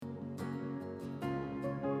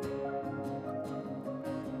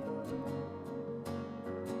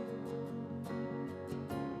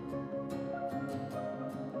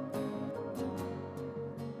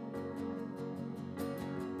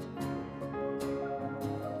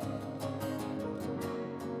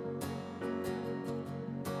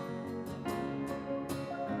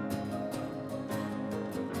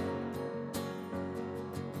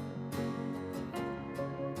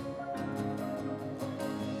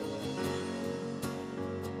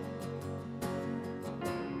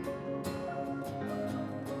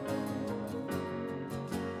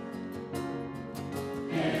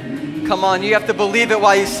Come on, you have to believe it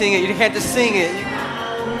while you sing it. You can't just sing it.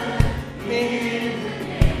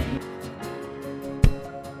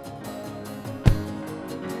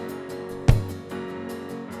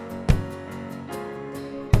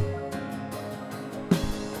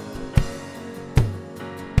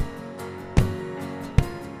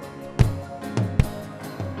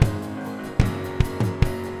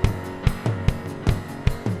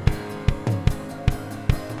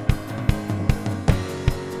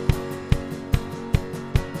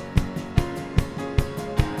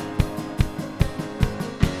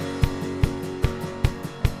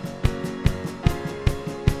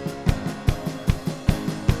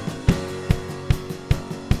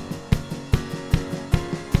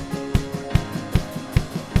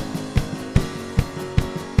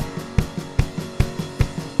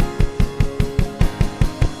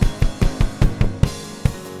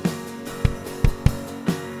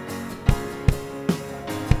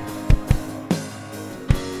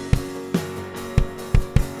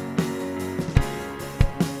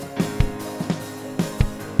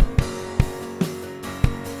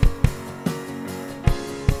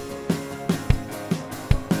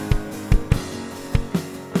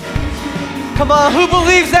 Come on, who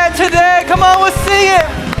believes that today? Come on, let's sing it.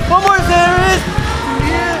 One more, there is.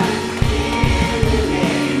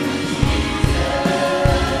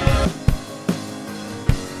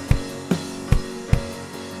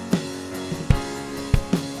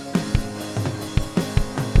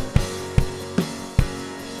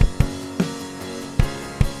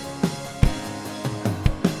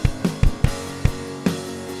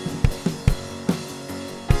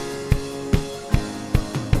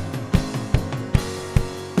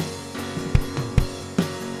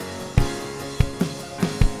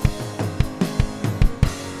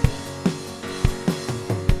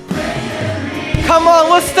 Come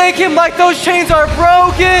on, let's thank him like those chains are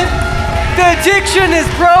broken. The addiction is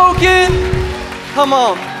broken. Come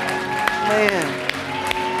on, man.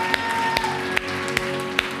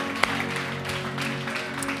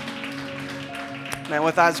 Man,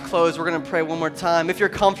 with eyes closed, we're going to pray one more time. If you're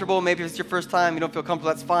comfortable, maybe if it's your first time, you don't feel comfortable,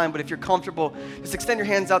 that's fine. But if you're comfortable, just extend your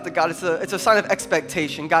hands out to God. It's a sign of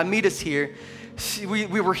expectation. God, meet us here.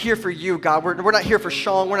 We were here for you, God. We're not here for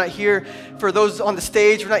Sean. We're not here for those on the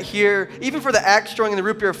stage. We're not here even for the axe throwing and the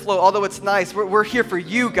root beer flow, although it's nice. We're here for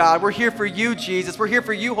you, God. We're here for you, Jesus. We're here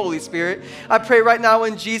for you, Holy Spirit. I pray right now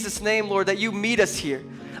in Jesus' name, Lord, that you meet us here.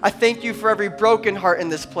 I thank you for every broken heart in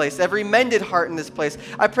this place, every mended heart in this place.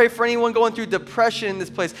 I pray for anyone going through depression in this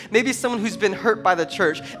place. Maybe someone who's been hurt by the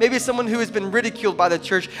church. Maybe someone who has been ridiculed by the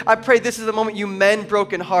church. I pray this is the moment you mend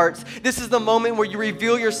broken hearts. This is the moment where you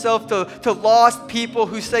reveal yourself to lost people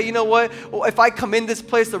who say, you know what, well, if I come in this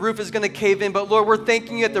place, the roof is going to cave in. But Lord, we're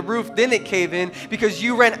thanking you that the roof didn't cave in because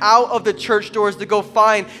you ran out of the church doors to go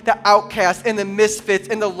find the outcasts and the misfits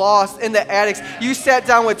and the lost and the addicts. You sat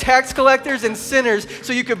down with tax collectors and sinners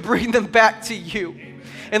so you could bring them back to you.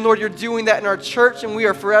 And Lord, you're doing that in our church, and we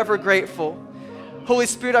are forever grateful. Holy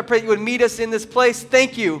Spirit, I pray that you would meet us in this place.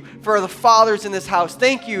 Thank you for the fathers in this house.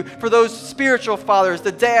 Thank you for those spiritual fathers,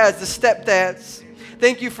 the dads, the stepdads.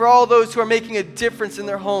 Thank you for all those who are making a difference in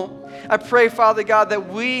their home. I pray, Father God, that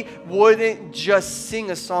we wouldn't just sing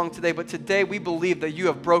a song today, but today we believe that you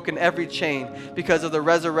have broken every chain because of the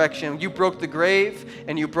resurrection. You broke the grave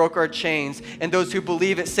and you broke our chains. And those who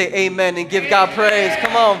believe it say amen and give God praise.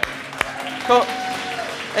 Come on.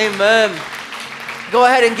 Amen. Go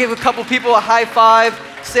ahead and give a couple people a high five.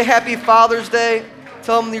 Say happy Father's Day.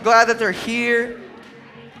 Tell them you're glad that they're here.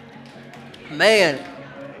 Man,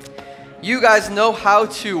 you guys know how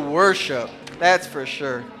to worship. That's for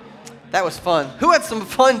sure. That was fun. Who had some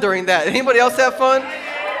fun during that? Anybody else have fun?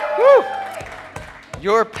 Woo!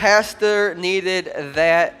 Your pastor needed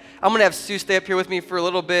that. I'm going to have Sue stay up here with me for a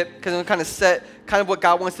little bit because I'm going to kind of set kind of what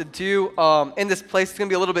God wants to do in this place. It's going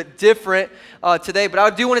to be a little bit different today, but I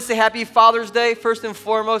do want to say happy Father's Day first and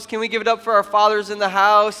foremost. Can we give it up for our fathers in the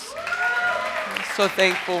house? I'm so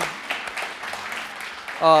thankful.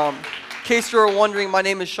 In case you're wondering, my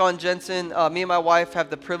name is Sean Jensen. Me and my wife have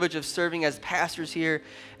the privilege of serving as pastors here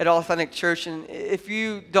at Authentic Church. And if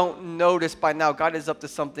you don't notice by now, God is up to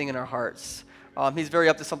something in our hearts. He's very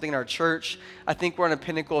up to something in our church. I think we're on a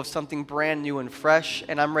pinnacle of something brand new and fresh,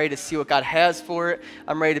 and I'm ready to see what God has for it.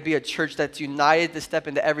 I'm ready to be a church that's united to step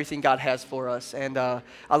into everything God has for us. And I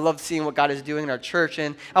love seeing what God is doing in our church.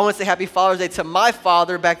 And I want to say happy Father's Day to my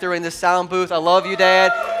father back there in the sound booth. I love you,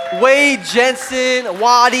 Dad. Wade Jensen,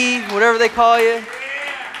 Waddy, whatever they call you.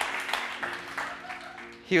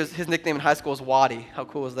 His nickname in high school was Waddy. How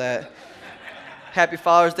cool is that? Happy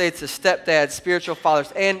Father's Day to stepdads, spiritual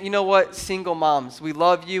fathers, and you know what? Single moms. We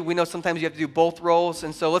love you. We know sometimes you have to do both roles,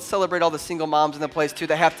 and so let's celebrate all the single moms in the place too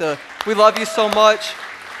that have to. We love you so much.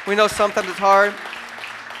 We know sometimes it's hard.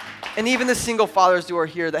 And even the single fathers who are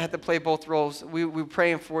here that have to play both roles, we're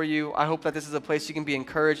praying for you. I hope that this is a place you can be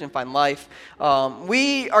encouraged and find life.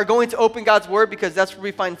 We are going to open God's Word because that's where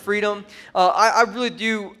we find freedom.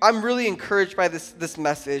 I'm really encouraged by this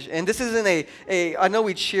message. And this isn't I know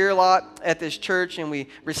we cheer a lot at this church and we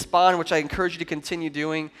respond, which I encourage you to continue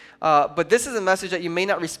doing. But this is a message that you may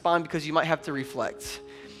not respond because you might have to reflect.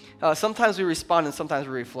 Sometimes we respond and sometimes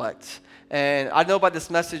we reflect. And I know by this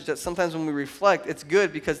message that sometimes when we reflect, it's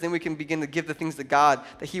good because then we can begin to give the things to God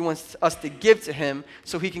that He wants us to give to Him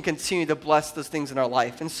so He can continue to bless those things in our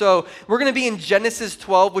life. And so we're going to be in Genesis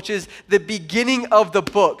 12, which is the beginning of the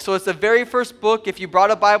book. So it's the very first book. If you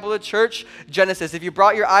brought a Bible to church, Genesis. If you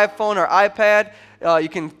brought your iPhone or iPad, you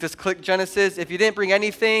can just click Genesis. If you didn't bring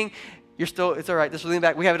anything, it's all right. Just lean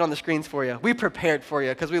back. We have it on the screens for you. We prepared for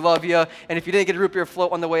you because we love you. And if you didn't get a root beer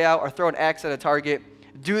float on the way out or throw an axe at a target,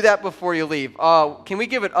 do that before you leave. Can we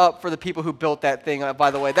give it up for the people who built that thing,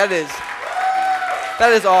 by the way? That is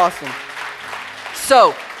awesome.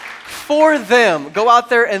 So, for them, go out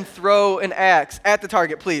there and throw an axe at the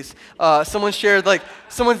target, please. Someone shared,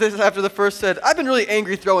 someone after the first said, I've been really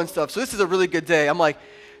angry throwing stuff, so this is a really good day. I'm like,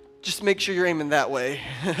 just make sure you're aiming that way.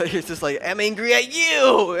 It's just like, I'm angry at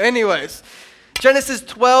you. Anyways. Genesis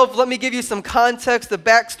 12, let me give you some context, the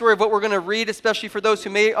backstory of what we're going to read, especially for those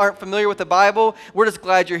who aren't familiar with the Bible. We're just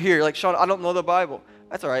glad you're here. Like, Sean, I don't know the Bible.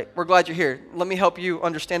 That's all right. We're glad you're here. Let me help you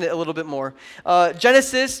understand it a little bit more.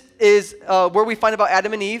 Genesis is where we find about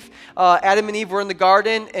Adam and Eve. Adam and Eve were in the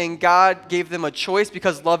garden, and God gave them a choice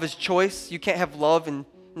because love is choice. You can't have love and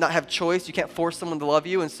not have choice. You can't force someone to love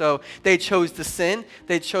you. And so they chose to sin.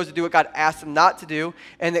 They chose to do what God asked them not to do.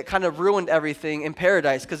 And it kind of ruined everything in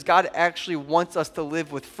paradise because God actually wants us to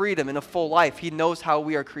live with freedom in a full life. He knows how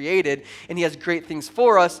we are created and He has great things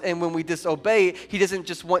for us. And when we disobey, He doesn't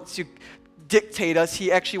just want to dictate us,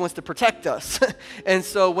 He actually wants to protect us. And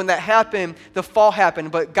so when that happened, the fall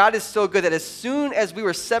happened. But God is so good that as soon as we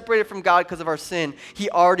were separated from God because of our sin, He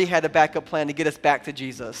already had a backup plan to get us back to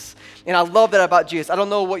Jesus. And I love that about Jesus. I don't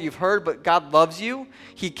know what you've heard, but God loves you.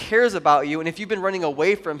 He cares about you. And if you've been running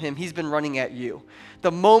away from Him, He's been running at you.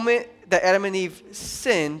 The moment that Adam and Eve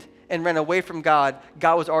sinned and ran away from God,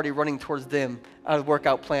 God was already running towards them a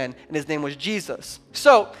workout plan, and His name was Jesus.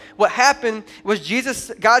 So what happened was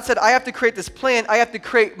God said, I have to create this plan. I have to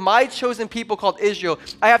create my chosen people called Israel.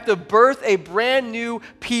 I have to birth a brand new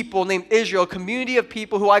people named Israel, a community of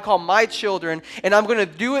people who I call my children, and I'm going to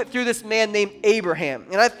do it through this man named Abraham.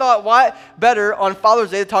 And I thought, what better on Father's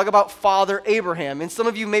Day to talk about Father Abraham? And some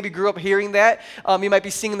of you maybe grew up hearing that. You might be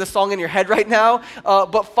singing the song in your head right now.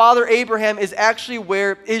 But Father Abraham is actually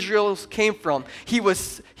where Israel came from.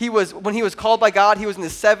 When he was called by God, he was in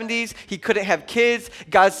his 70s. He couldn't have kids.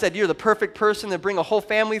 God said, you're the perfect person to bring a whole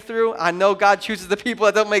family through. I know God chooses the people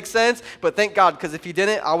that don't make sense, but thank God, because if He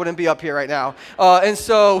didn't, I wouldn't be up here right now. And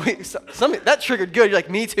so that triggered good. You're like,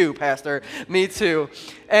 me too, Pastor. Me too.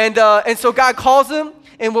 And so God calls him,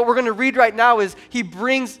 and what we're going to read right now is He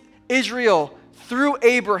brings Israel through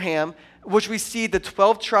Abraham, which we see the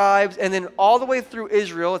 12 tribes, and then all the way through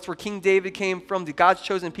Israel. It's where King David came from, the God's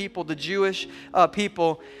chosen people, the Jewish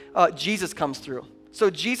people. Jesus comes through. So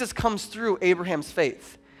Jesus comes through Abraham's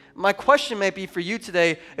faith. My question might be for you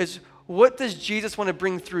today is, what does Jesus want to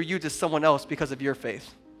bring through you to someone else because of your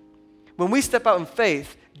faith? When we step out in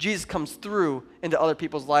faith, Jesus comes through into other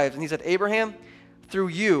people's lives. And He said, Abraham, through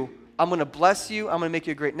you, I'm going to bless you. I'm going to make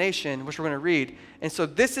you a great nation, which we're going to read. And so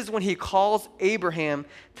this is when He calls Abraham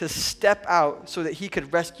to step out so that he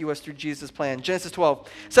could rescue us through Jesus' plan. Genesis 12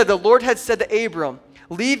 said, the Lord had said to Abram,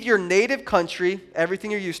 leave your native country,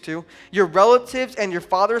 everything you're used to, your relatives and your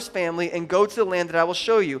father's family, and go to the land that I will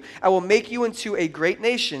show you. I will make you into a great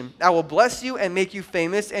nation. I will bless you and make you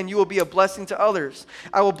famous, and you will be a blessing to others.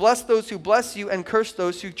 I will bless those who bless you and curse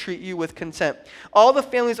those who treat you with contempt. All the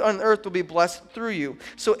families on earth will be blessed through you.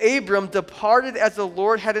 So Abram departed as the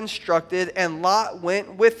Lord had instructed, and Lot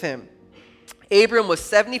went with him. Abram was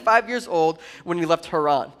 75 years old when he left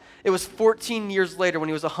Haran. It was 14 years later when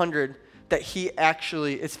he was 100 that he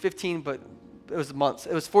actually, it's 15, but it was months.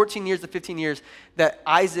 It was 14 years to 15 years that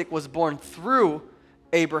Isaac was born through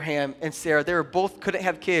Abraham and Sarah. They were both couldn't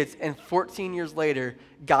have kids, and 14 years later,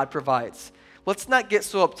 God provides. Let's not get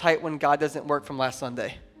so uptight when God doesn't work from last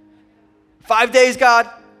Sunday. 5 days, God,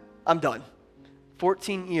 I'm done.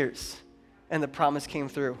 14 years, and the promise came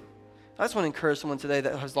through. I just want to encourage someone today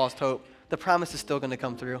that has lost hope. The promise is still going to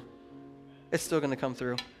come through. It's still going to come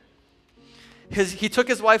through. he took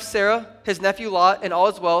his wife Sarah, his nephew Lot, and all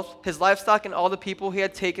his wealth, his livestock, and all the people he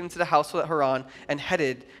had taken to the household at Haran, and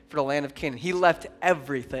headed for the land of Canaan. He left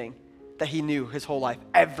everything that he knew his whole life,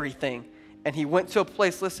 everything. And he went to a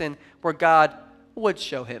place, listen, where God would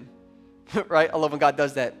show him. Right? I love when God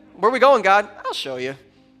does that. Where are we going, God? I'll show you.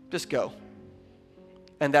 Just go.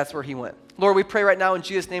 And that's where he went. Lord, we pray right now in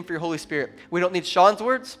Jesus' name for your Holy Spirit. We don't need Sean's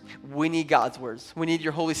words. We need God's words. We need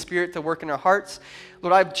your Holy Spirit to work in our hearts.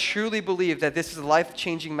 Lord, I truly believe that this is a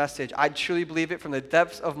life-changing message. I truly believe it from the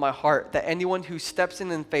depths of my heart that anyone who steps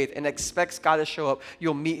in faith and expects God to show up,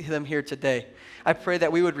 you'll meet them here today. I pray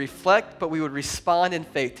that we would reflect, but we would respond in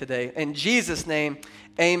faith today. In Jesus' name,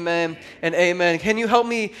 amen and amen. Can you help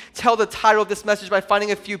me tell the title of this message by finding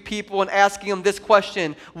a few people and asking them this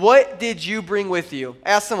question? What did you bring with you?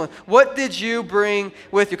 Ask someone, what did you bring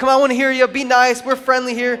with you? Come on, I want to hear you. Be nice. We're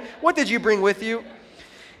friendly here. What did you bring with you?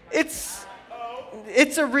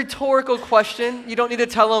 It's a rhetorical question. You don't need to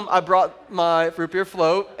tell them, I brought my root beer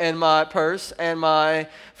float and my purse and my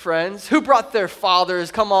friends. Who brought their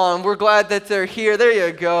fathers? Come on, we're glad that they're here. There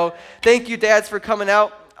you go. Thank you, dads, for coming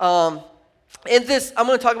out. I'm going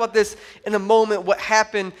to talk about this in a moment, what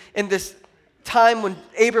happened in this time when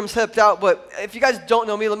Abram stepped out. But if you guys don't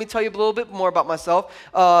know me, let me tell you a little bit more about myself,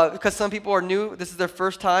 because some people are new. This is their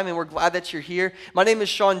first time, and we're glad that you're here. My name is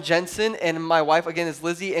Sean Jensen, and my wife, again, is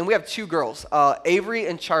Lizzie, and we have two girls, Avery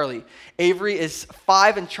and Charlie. Avery is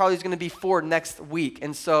 5, and Charlie's going to be 4 next week.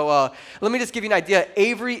 And so let me just give you an idea.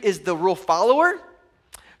 Avery is the rule follower.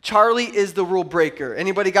 Charlie is the rule breaker.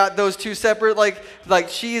 Anybody got those two separate? Like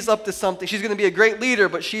she's up to something. She's going to be a great leader,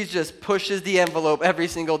 but she just pushes the envelope every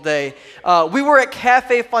single day. We were at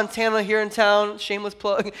Cafe Fontana here in town. Shameless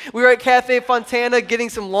plug. We were at Cafe Fontana getting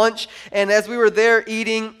some lunch, and as we were there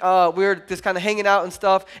eating, we were just kind of hanging out and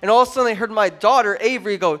stuff. And all of a sudden, I heard my daughter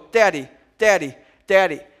Avery go, "Daddy, Daddy,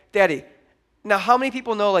 Daddy, Daddy." Now, how many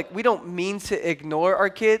people know, we don't mean to ignore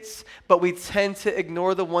our kids, but we tend to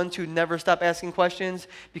ignore the ones who never stop asking questions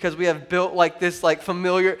because we have built, this,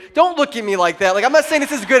 familiar. Don't look at me like that. I'm not saying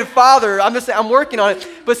this is a good father. I'm just saying I'm working on it.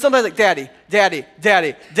 But sometimes, Daddy, Daddy,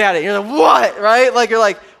 Daddy, Daddy. You're like, what, right? You're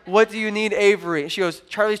like, what do you need, Avery? And she goes,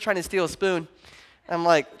 Charlie's trying to steal a spoon. I'm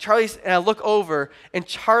like, Charlie's, and I look over, and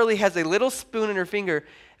Charlie has a little spoon in her finger,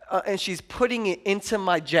 and she's putting it into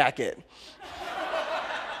my jacket.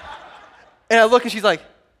 And I look and she's like,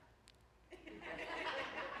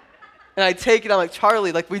 and I take it, I'm like,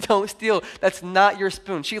 Charlie, we don't steal. That's not your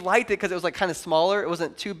spoon. She liked it because it was kind of smaller. It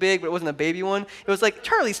wasn't too big, but it wasn't a baby one. It was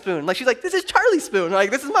Charlie's spoon. She's like, this is Charlie's spoon.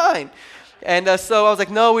 This is mine. And so I was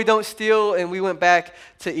like, no, we don't steal. And we went back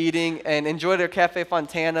to eating and enjoyed our Cafe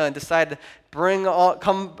Fontana and decided to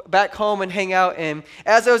come back home and hang out. And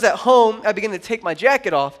as I was at home, I began to take my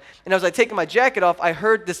jacket off. And as I was taking my jacket off, I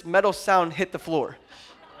heard this metal sound hit the floor.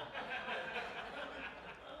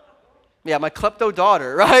 Yeah, my klepto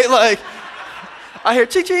daughter, right? I hear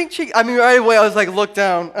ching, ching, ching. Right away, I was look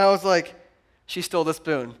down. And I was like, she stole the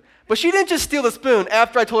spoon. But she didn't just steal the spoon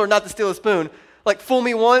after I told her not to steal the spoon. Fool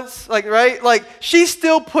me once, right? She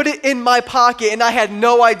still put it in my pocket, and I had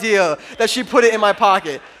no idea that she put it in my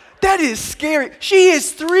pocket. That is scary. She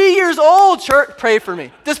is 3 years old, church. Pray for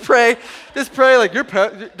me. Just pray. They're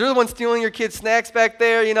the ones stealing your kids' snacks back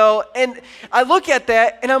there, And I look at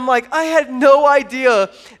that, and I'm like, I had no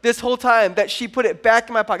idea this whole time that she put it back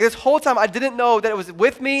in my pocket. This whole time, I didn't know that it was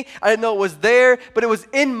with me. I didn't know it was there, but it was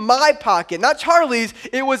in my pocket. Not Charlie's.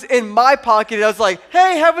 It was in my pocket. And I was like,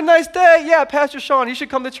 hey, have a nice day. Yeah, Pastor Sean, you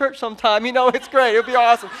should come to church sometime. It's great. It'll be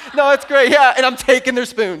awesome. No, it's great. Yeah, and I'm taking their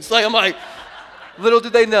spoons. I'm like... Little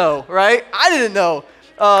did they know, right? I didn't know.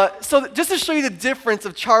 So just to show you the difference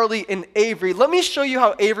of Charlie and Avery, let me show you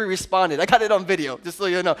how Avery responded. I got it on video, just so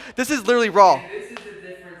you know. This is literally raw. And this is the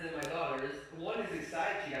difference in my daughters. One is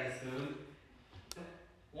excited she got a spoon.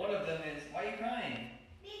 One of them is, why are you crying?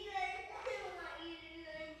 Because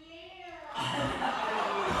I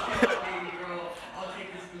don't want you to go in jail. Baby girl, I'll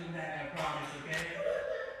take the spoon back, I promise, okay?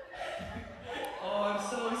 Oh, I'm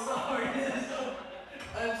so sorry.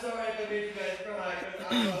 I'm sorry if I made you guys cry, because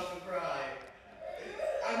I'm about to cry.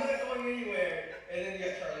 I'm not going anywhere. And then you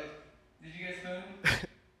got Charlie. Did you get a spoon?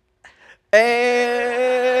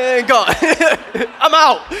 And gone. I'm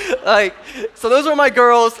out. So those were my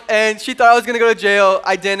girls, and she thought I was going to go to jail.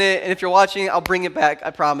 I didn't, and if you're watching, I'll bring it back.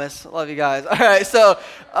 I promise. Love you guys. All right, so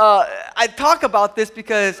I talk about this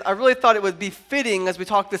because I really thought it would be fitting as we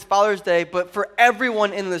talk this Father's Day, but for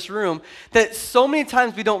everyone in this room, that so many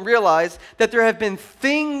times we don't realize that there have been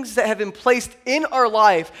things that have been placed in our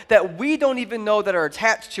life that we don't even know that are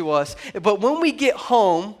attached to us. But when we get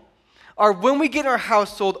home, or when we get in our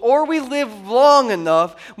household, or we live long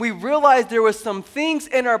enough, we realize there was some things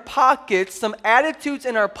in our pockets, some attitudes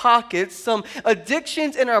in our pockets, some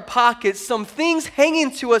addictions in our pockets, some things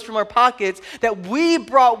hanging to us from our pockets that we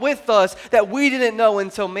brought with us that we didn't know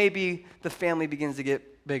until maybe the family begins to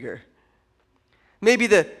get bigger. Maybe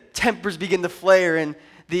the tempers begin to flare and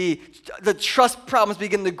the trust problems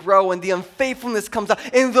begin to grow and the unfaithfulness comes out.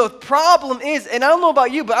 And the problem is, and I don't know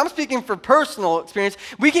about you, but I'm speaking for personal experience,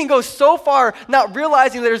 we can go so far not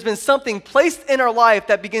realizing that there's been something placed in our life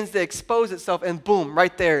that begins to expose itself, and boom,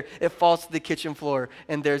 right there, it falls to the kitchen floor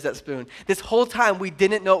and there's that spoon. This whole time we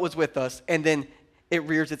didn't know it was with us, and then it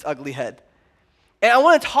rears its ugly head. And I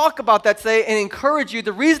want to talk about that today and encourage you.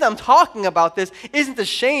 The reason I'm talking about this isn't to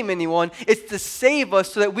shame anyone. It's to save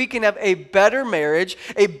us so that we can have a better marriage,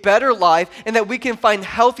 a better life, and that we can find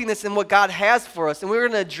healthiness in what God has for us. And we're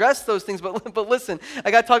going to address those things. But listen,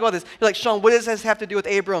 I got to talk about this. You're like, Sean, what does this have to do with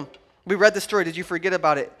Abram? We read the story. Did you forget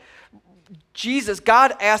about it?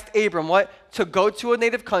 God asked Abram what? To go to a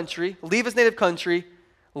native country, leave his native country,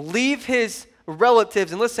 leave his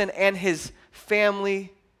relatives, and listen, and his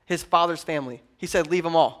family, his father's family. He said, leave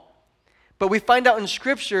them all. But we find out in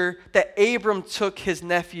Scripture that Abram took his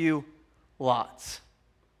nephew Lot.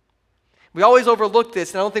 We always overlook this,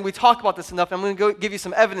 and I don't think we talk about this enough. I'm going to give you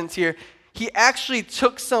some evidence here. He actually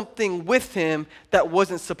took something with him that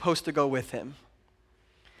wasn't supposed to go with him.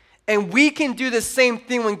 And we can do the same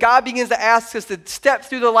thing when God begins to ask us to step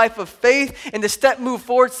through the life of faith and to move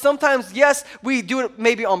forward. Sometimes, yes, we do it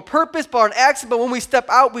maybe on purpose, but on accident. But when we step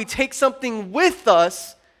out, we take something with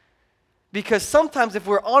us. Because sometimes if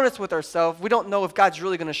we're honest with ourselves, we don't know if God's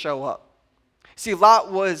really going to show up. See, Lot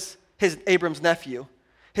was Abram's nephew.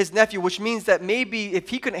 His nephew, which means that maybe if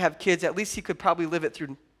he couldn't have kids, at least he could probably live it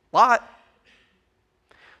through Lot.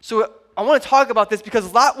 So I want to talk about this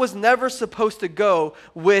because Lot was never supposed to go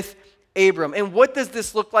with Abram. And what does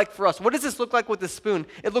this look like for us? What does this look like with the spoon?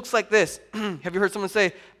 It looks like this. Have you heard someone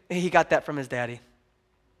say, hey, he got that from his daddy?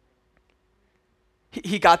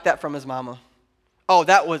 He got that from his mama. Oh,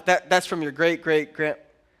 that's from your great-great-grand,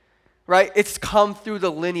 right? It's come through the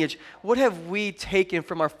lineage. What have we taken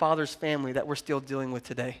from our father's family that we're still dealing with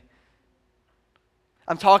today?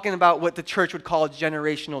 I'm talking about what the church would call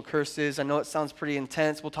generational curses. I know it sounds pretty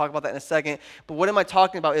intense. We'll talk about that in a second. But what am I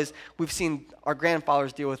talking about is we've seen our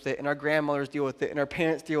grandfathers deal with it, and our grandmothers deal with it, and our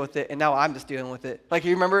parents deal with it, and now I'm just dealing with it. Like,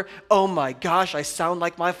 you remember, oh my gosh, I sound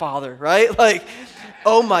like my father, right? Like,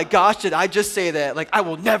 oh my gosh, did I just say that? Like, I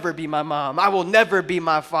will never be my mom. I will never be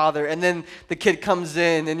my father. And then the kid comes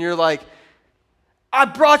in, and you're like, I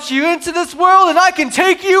brought you into this world, and I can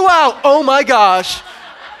take you out. Oh my gosh.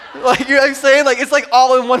 Like, you know what I'm saying? Like, it's like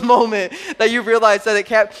all in one moment that you realize that it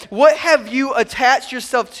can't. What have you attached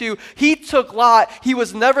yourself to? He took Lot. He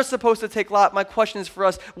was never supposed to take Lot. My question is for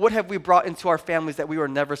us, what have we brought into our families that we were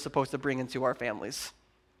never supposed to bring into our families?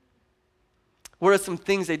 What are some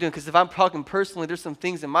things they do? Because if I'm talking personally, there's some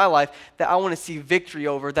things in my life that I want to see victory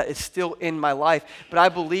over that is still in my life. But I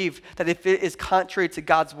believe that if it is contrary to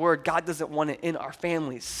God's word, God doesn't want it in our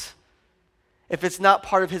families. If it's not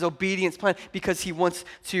part of his obedience plan, because he wants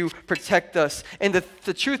to protect us. And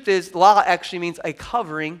the truth is, Lot actually means a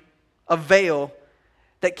covering, a veil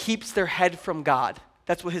that keeps their head from God.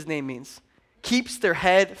 That's what his name means. Keeps their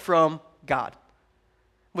head from God.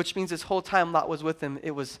 Which means this whole time Lot was with him,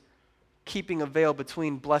 it was keeping a veil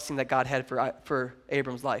between blessing that God had for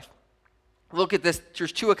Abram's life. Look at this.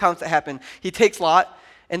 There's two accounts that happen. He takes Lot,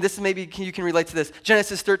 and this maybe you can relate to this.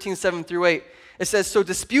 Genesis 13:7-8. It says, so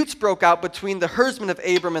disputes broke out between the herdsmen of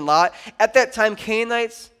Abram and Lot. At that time,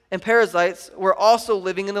 Canaanites and Perizzites were also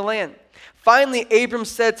living in the land. Finally, Abram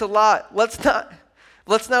said to Lot, let's not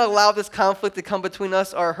allow this conflict to come between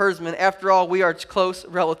us, our herdsmen. After all, we are close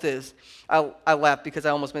relatives. I laughed because I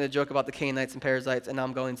almost made a joke about the Canaanites and Perizzites, and now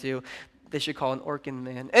I'm going to. They should call an Orkin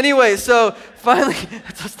man. Anyway, so finally,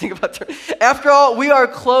 let's think about that. After all, we are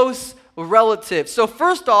close relatives. So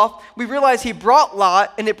first off, we realize he brought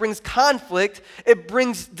Lot, and it brings conflict. It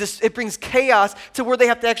brings chaos to where they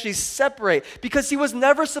have to actually separate, because he was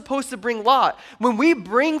never supposed to bring Lot. When we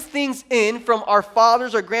bring things in from our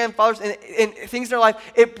fathers or grandfathers and things in our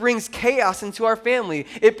life, it brings chaos into our family.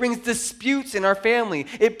 It brings disputes in our family.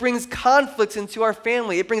 It brings conflicts into our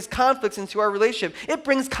family. It brings conflicts into our relationship. It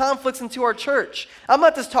brings conflicts into our church. I'm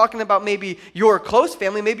not just talking about maybe your close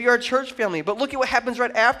family, maybe your church family, but look at what happens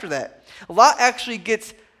right after that. Lot actually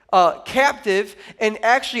gets captive. And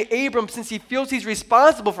actually, Abram, since he feels he's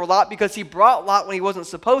responsible for Lot because he brought Lot when he wasn't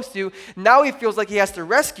supposed to, now he feels like he has to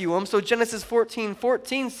rescue him. So Genesis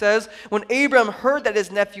 14:14 says, when Abram heard that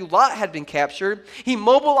his nephew Lot had been captured, he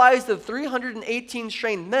mobilized the 318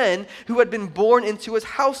 trained men who had been born into his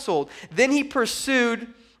household. Then he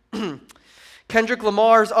pursued Kendrick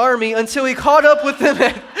Lamar's army until he caught up with them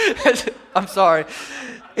at, I'm sorry.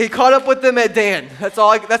 He caught up with them at Dan.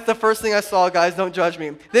 That's the first thing I saw, guys. Don't judge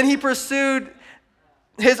me. Then he pursued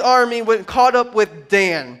his army, caught up with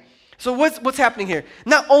Dan. So what's happening here?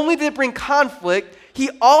 Not only did it bring conflict, he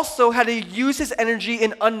also had to use his energy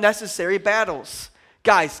in unnecessary battles.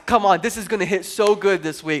 Guys, come on. This is going to hit so good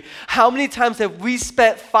this week. How many times have we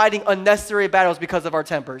spent fighting unnecessary battles because of our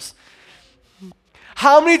tempers?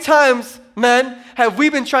 How many times, men, have we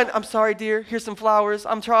been trying, I'm sorry, dear, here's some flowers.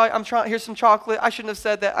 I'm trying, here's some chocolate. I shouldn't have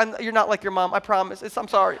said that. You're not like your mom, I promise. I'm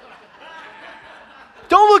sorry.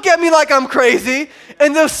 Don't look at me like I'm crazy.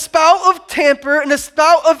 And the spout of temper and the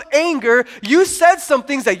spout of anger, you said some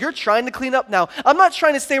things that you're trying to clean up now. I'm not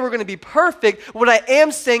trying to say we're going to be perfect. What I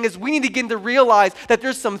am saying is we need to begin to realize that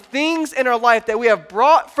there's some things in our life that we have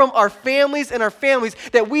brought from our families and our families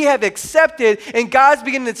that we have accepted. And God's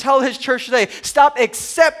beginning to tell his church today, stop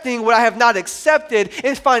accepting what I have not accepted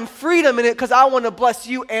and find freedom in it because I want to bless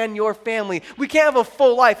you and your family. We can't have a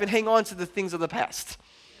full life and hang on to the things of the past.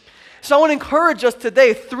 So I want to encourage us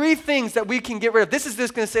today, 3 things that we can get rid of. This is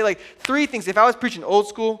just going to say like 3 things. If I was preaching old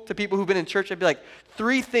school to people who've been in church, I'd be like,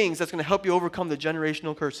 3 things that's going to help you overcome the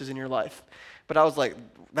generational curses in your life. But I was like,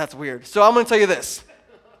 that's weird. So I'm going to tell you this.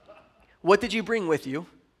 What did you bring with you?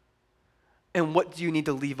 And what do you need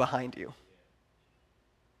to leave behind you?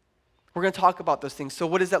 We're going to talk about those things. So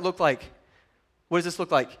what does that look like? What does this look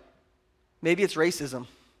like? Maybe it's racism.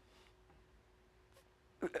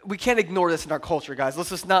 We can't ignore this in our culture, guys.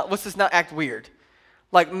 Let's just not act weird.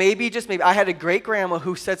 Like maybe I had a great grandma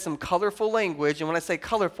who said some colorful language, and when I say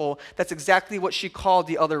colorful, that's exactly what she called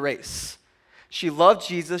the other race. She loved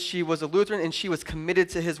Jesus, she was a Lutheran, and she was committed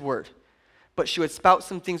to his word. But she would spout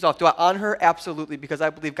some things off. Do I honor her? Absolutely, because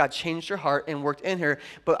I believe God changed her heart and worked in her.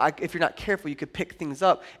 But if you're not careful, you could pick things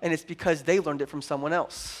up, and it's because they learned it from someone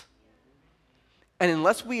else. And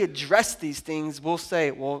unless we address these things, we'll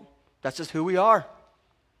say, well, that's just who we are.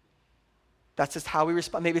 That's just how we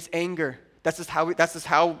respond. Maybe it's anger. That's just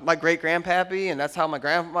how my great-grandpappy and that's how my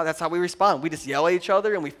grandma, that's how we respond. We just yell at each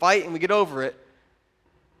other and we fight and we get over it.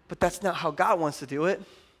 But that's not how God wants to do it.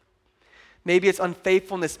 Maybe it's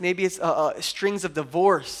unfaithfulness. Maybe it's strings of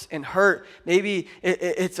divorce and hurt. Maybe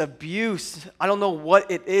it's abuse. I don't know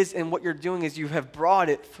what it is, and what you're doing is you have brought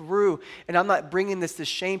it through. And I'm not bringing this to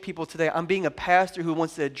shame people today. I'm being a pastor who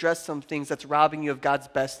wants to address some things that's robbing you of God's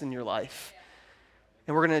best in your life.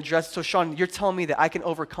 And we're going to address, so Sean, you're telling me that I can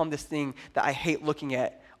overcome this thing that I hate looking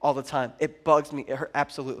at all the time. It bugs me. It hurts.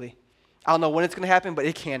 Absolutely. I don't know when it's going to happen, but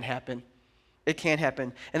it can happen. It can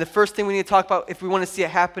happen. And the first thing we need to talk about if we want to see it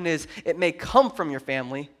happen is it may come from your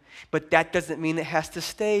family, but that doesn't mean it has to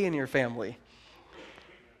stay in your family.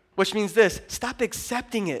 Which means this, stop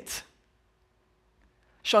accepting it.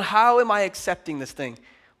 Sean, how am I accepting this thing?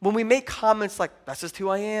 When we make comments like, that's just who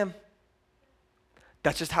I am.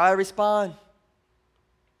 That's just how I respond.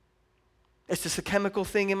 It's just a chemical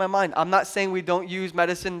thing in my mind. I'm not saying we don't use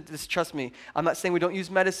medicine. Just trust me. I'm not saying we don't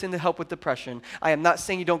use medicine to help with depression. I am not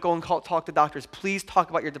saying you don't go and talk to doctors. Please talk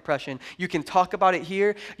about your depression. You can talk about it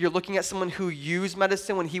here. You're looking at someone who used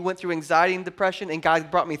medicine when he went through anxiety and depression, and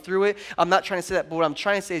God brought me through it. I'm not trying to say that, but what I'm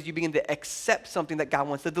trying to say is you begin to accept something that God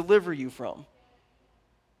wants to deliver you from.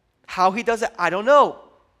 How he does it, I don't know.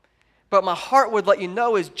 But my heart would let you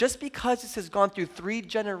know is just because this has gone through 3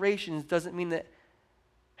 generations doesn't mean that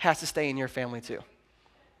has to stay in your family too.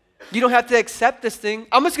 You don't have to accept this thing.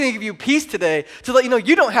 I'm just going to give you peace today to let you know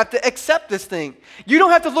you don't have to accept this thing. You don't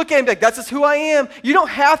have to look at it and be like, that's just who I am. You don't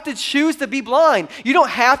have to choose to be blind. You don't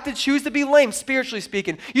have to choose to be lame, spiritually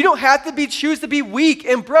speaking. You don't have to choose to be weak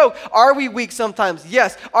and broke. Are we weak sometimes?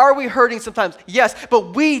 Yes. Are we hurting sometimes? Yes.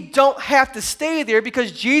 But we don't have to stay there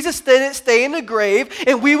because Jesus didn't stay in the grave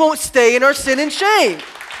and we won't stay in our sin and shame.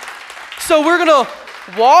 So we're going to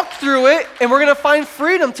walk through it, and we're going to find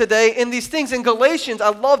freedom today in these things. In Galatians, I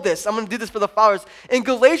love this. I'm going to do this for the followers. In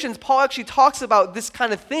Galatians, Paul actually talks about this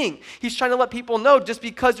kind of thing. He's trying to let people know just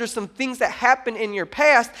because there's some things that happen in your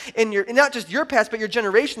past, and not just your past, but your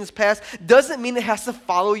generation's past, doesn't mean it has to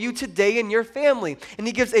follow you today in your family. And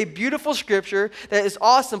he gives a beautiful scripture that is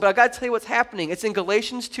awesome, but I've got to tell you what's happening. It's in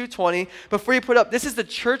Galatians 2:20. Before you put up, this is the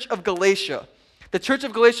church of Galatia. The church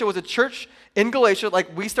of Galatia was a church in Galatia,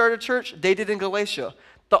 like we started a church, they did in Galatia.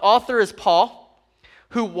 The author is Paul,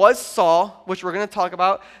 who was Saul, which we're going to talk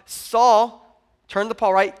about. Saul turned to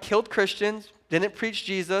Paul, right? Killed Christians, didn't preach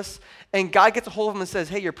Jesus, and God gets a hold of him and says,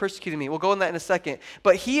 hey, you're persecuting me. We'll go on that in a second.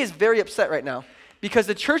 But he is very upset right now because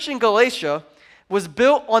the church in Galatia was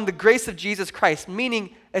built on the grace of Jesus Christ,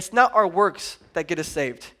 meaning it's not our works that get us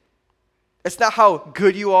saved. It's not how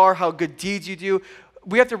good you are, how good deeds you do.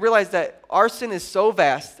 We have to realize that our sin is so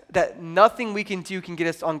vast that nothing we can do can get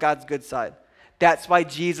us on God's good side. That's why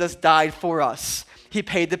Jesus died for us. He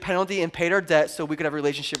paid the penalty and paid our debt so we could have a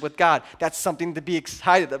relationship with God. That's something to be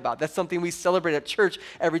excited about. That's something we celebrate at church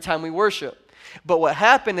every time we worship. But what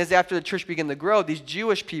happened is after the church began to grow, these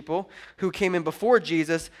Jewish people who came in before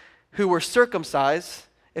Jesus, who were circumcised,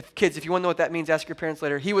 if you want to know what that means, ask your parents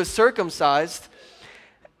later. He was circumcised,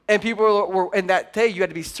 and people were in that day, you had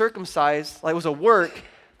to be circumcised. Like it was a work.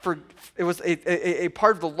 It was a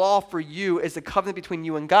part of the law for you as a covenant between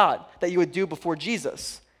you and God that you would do before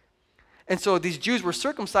Jesus. And so these Jews were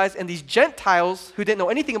circumcised, and these Gentiles who didn't know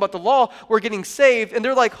anything about the law were getting saved, and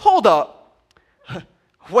they're like, hold up,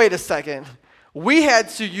 wait a second. We had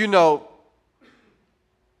to,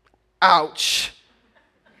 ouch.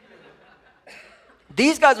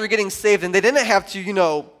 These guys were getting saved, and they didn't have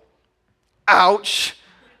to, ouch.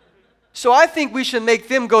 So I think we should make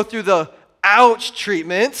them go through the ouch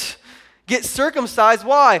treatment, get circumcised.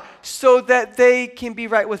 Why? So that they can be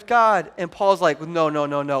right with God. And Paul's like,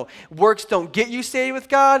 no. Works don't get you saved with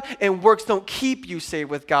God, and works don't keep you saved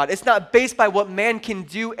with God. It's not based by what man can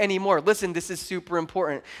do anymore. Listen, this is super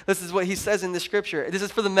important. This is what he says in the scripture. This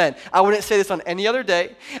is for the men. I wouldn't say this on any other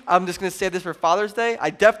day. I'm just going to say this for Father's Day. I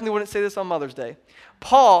definitely wouldn't say this on Mother's Day.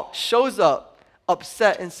 Paul shows up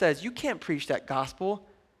upset and says, you can't preach that gospel.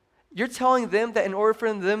 You're telling them that in order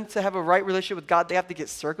for them to have a right relationship with God, they have to get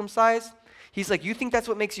circumcised? He's like, you think that's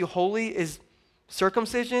what makes you holy is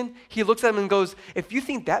circumcision? He looks at him and goes, if you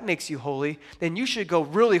think that makes you holy, then you should go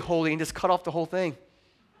really holy and just cut off the whole thing.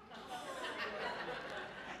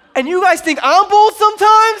 And you guys think I'm bold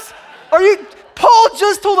sometimes? Paul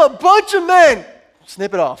just told a bunch of men,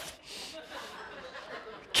 snip it off.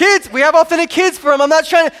 Kids, we have authentic kids for him. I'm not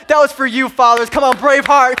trying to, that was for you, fathers. Come on,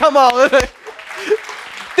 Braveheart, come on.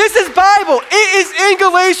 This is Bible. It is in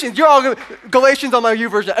Galatians. You're all Galatians on my U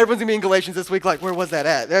version. Everyone's going to be in Galatians this week. Like, where was that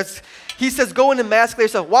at? He says, go and emasculate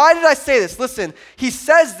yourself. Why did I say this? Listen, he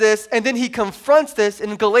says this, and then he confronts this.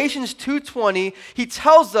 In Galatians 2:20, he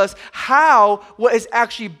tells us how what has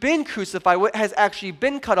actually been crucified, what has actually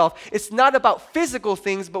been cut off. It's not about physical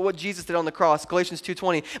things, but what Jesus did on the cross. Galatians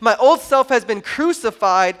 2:20. My old self has been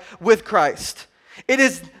crucified with Christ. It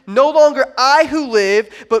is no longer I who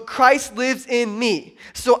live, but Christ lives in me.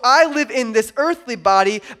 So I live in this earthly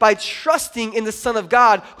body by trusting in the Son of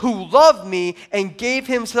God who loved me and gave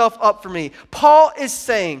himself up for me. Paul is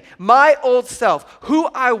saying, my old self, who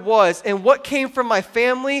I was and what came from my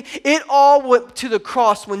family, it all went to the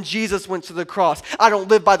cross when Jesus went to the cross. I don't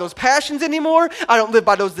live by those passions anymore. I don't live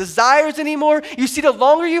by those desires anymore. You see, the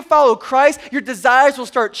longer you follow Christ, your desires will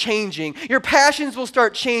start changing. Your passions will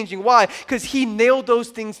start changing. Why? Because he nailed those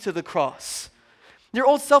things to the cross. Your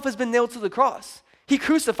old self has been nailed to the cross. He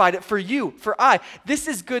crucified it for you, for I. This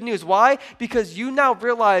is good news. Why? Because you now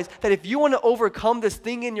realize that if you want to overcome this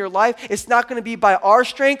thing in your life, it's not going to be by our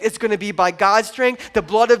strength. It's going to be by God's strength, the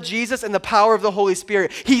blood of Jesus, and the power of the Holy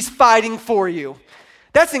Spirit. He's fighting for you.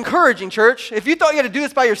 That's encouraging, church. If you thought you had to do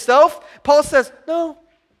this by yourself, Paul says, no,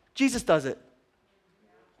 Jesus does it.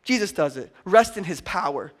 Jesus does it. Rest in his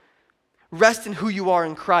power. Rest in who you are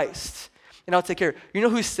in Christ. And I'll take care. You know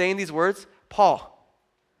who's saying these words? Paul.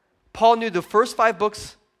 Paul knew the first 5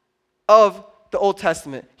 books of the Old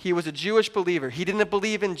Testament. He was a Jewish believer. He didn't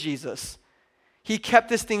believe in Jesus. He kept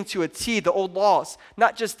this thing to a T, the old laws.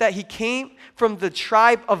 Not just that, he came from the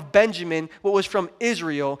tribe of Benjamin, what was from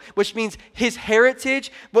Israel, which means his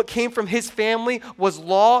heritage, what came from his family was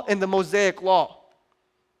law and the Mosaic law.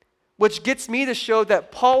 Which gets me to show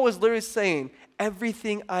that Paul was literally saying,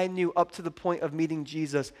 everything I knew up to the point of meeting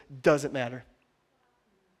Jesus doesn't matter.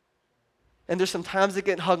 And there's some times I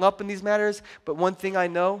get hung up in these matters, but one thing I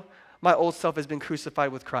know, my old self has been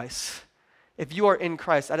crucified with Christ. If you are in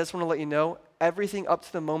Christ, I just want to let you know, everything up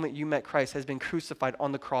to the moment you met Christ has been crucified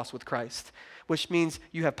on the cross with Christ, which means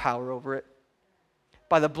you have power over it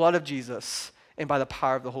by the blood of Jesus and by the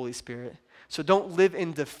power of the Holy Spirit. So don't live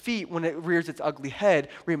in defeat when it rears its ugly head.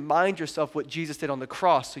 Remind yourself what Jesus did on the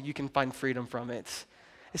cross so you can find freedom from it.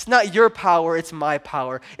 It's not your power, it's my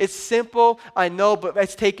power. It's simple, I know, but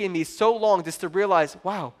it's taken me so long just to realize,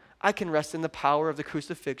 wow, I can rest in the power of the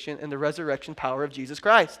crucifixion and the resurrection power of Jesus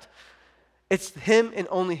Christ. It's him and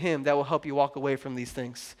only him that will help you walk away from these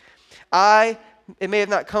things. I It may have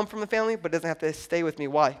not come from the family, but it doesn't have to stay with me.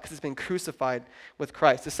 Why? Because it's been crucified with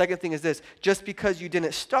Christ. The second thing is this. Just because you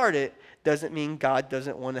didn't start it doesn't mean God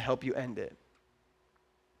doesn't want to help you end it.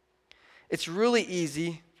 It's really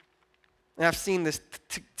easy, and I've seen this,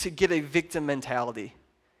 to get a victim mentality.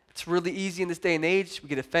 It's really easy in this day and age. We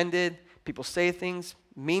get offended. People say things,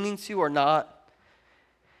 meaning to or not.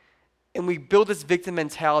 And we build this victim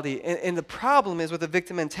mentality. And the problem is with the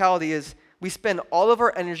victim mentality is we spend all of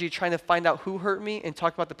our energy trying to find out who hurt me and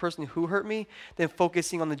talk about the person who hurt me than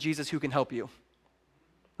focusing on the Jesus who can help you.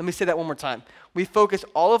 Let me say that one more time. We focus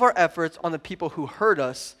all of our efforts on the people who hurt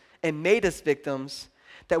us and made us victims,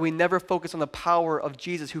 that we never focus on the power of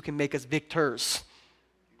Jesus who can make us victors.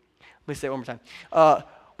 Let me say it one more time.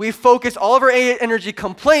 We focus all of our energy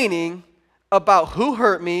complaining about who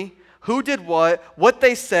hurt me, who did what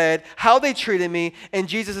they said, how they treated me, and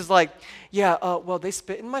Jesus is like, yeah, well, they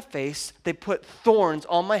spit in my face, they put thorns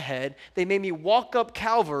on my head, they made me walk up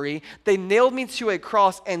Calvary, they nailed me to a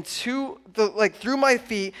cross and through my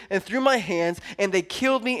feet and through my hands, and they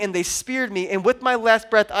killed me and they speared me, and with my last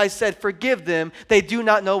breath I said, forgive them, they do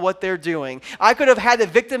not know what they're doing. I could have had a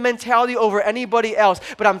victim mentality over anybody else,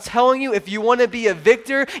 but I'm telling you, if you want to be a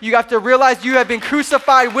victor, you have to realize you have been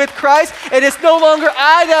crucified with Christ, and it's no longer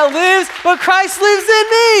I that lives, but Christ lives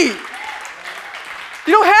in me.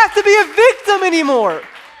 You don't have to be a victim anymore.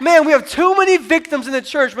 Man, we have too many victims in the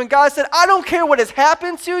church when God said, I don't care what has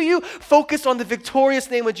happened to you, focus on the victorious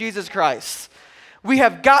name of Jesus Christ. We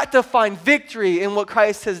have got to find victory in what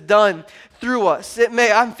Christ has done through us.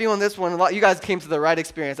 I'm feeling this one a lot. You guys came to the right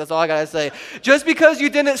experience. That's all I got to say. Just because you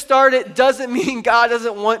didn't start it doesn't mean God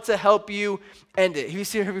doesn't want to help you end it.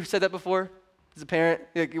 Have you said that before? As a parent,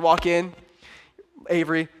 you walk in,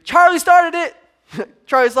 Avery, Charlie started it.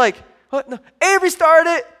 Charlie's like, what? No, Avery started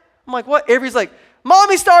it. I'm like, what? Avery's like,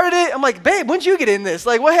 Mommy started it. I'm like, babe, when'd you get in this?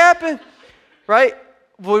 Like, what happened? Right?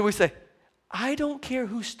 What do we say? I don't care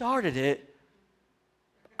who started it.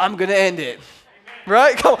 I'm going to end it.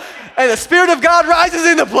 Right? Come on. And the Spirit of God rises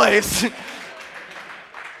into place. Do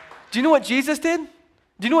you know what Jesus did? Do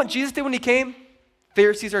you know what Jesus did when he came?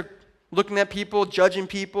 Pharisees are looking at people, judging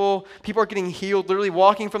people. People are getting healed, literally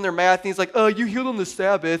walking from their mat. And he's like, oh, you healed on the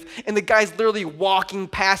Sabbath. And the guy's literally walking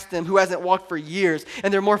past them who hasn't walked for years.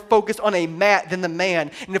 And they're more focused on a mat than the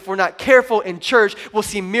man. And if we're not careful in church, we'll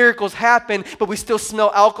see miracles happen, but we still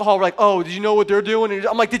smell alcohol. We're like, oh, did you know what they're doing? And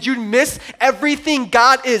I'm like, did you miss everything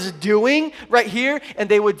God is doing right here? And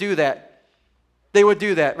they would do that. They would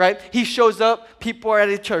do that, right? He shows up, people are at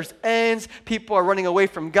each other's ends, people are running away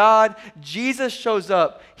from God. Jesus shows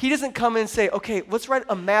up. He doesn't come in and say, okay, let's write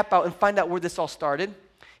a map out and find out where this all started.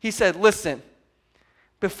 He said, listen,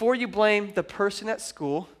 before you blame the person at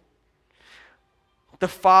school, the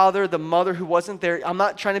father, the mother who wasn't there, I'm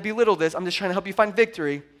not trying to belittle this, I'm just trying to help you find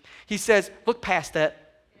victory. He says, look past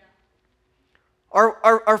that. Yeah.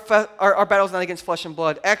 Our battle is not against flesh and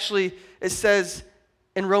blood. Actually, it says,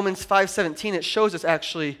 in Romans 5:17, it shows us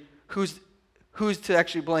actually who's to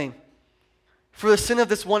actually blame. For the sin of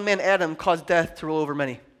this one man, Adam, caused death to rule over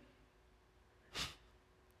many.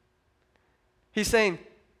 He's saying,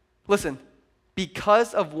 listen,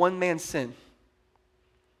 because of one man's sin,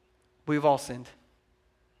 we've all sinned.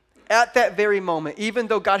 At that very moment, even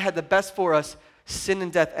though God had the best for us, sin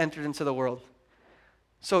and death entered into the world.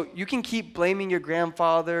 So you can keep blaming your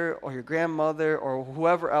grandfather or your grandmother or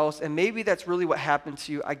whoever else, and maybe that's really what happened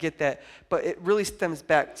to you. I get that. But it really stems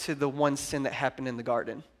back to the one sin that happened in the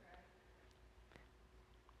garden.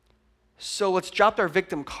 So let's drop our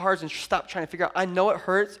victim cards and stop trying to figure out, I know it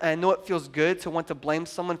hurts, and I know it feels good to want to blame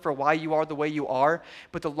someone for why you are the way you are,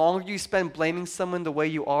 but the longer you spend blaming someone the way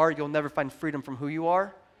you are, you'll never find freedom from who you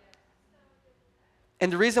are.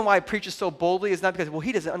 And the reason why I preach it so boldly is not because, well,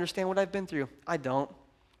 he doesn't understand what I've been through. I don't.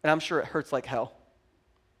 And I'm sure it hurts like hell.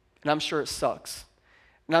 And I'm sure it sucks.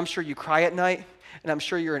 And I'm sure you cry at night. And I'm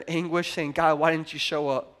sure you're in anguish saying, God, why didn't you show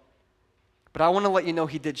up? But I want to let you know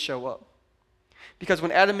he did show up. Because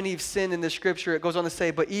when Adam and Eve sinned in the scripture, it goes on to say,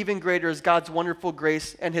 but even greater is God's wonderful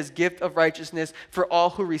grace and his gift of righteousness for all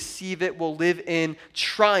who receive it will live in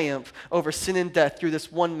triumph over sin and death through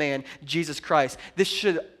this one man, Jesus Christ. This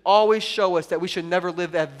should always show us that we should never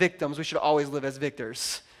live as victims. We should always live as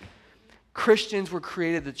victors. Christians were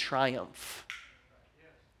created to triumph.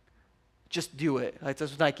 Just do it. Like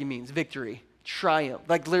that's what Nike means, victory, triumph.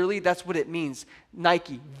 Like literally that's what it means.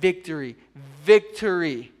 Nike, victory,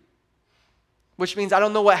 victory. Which means I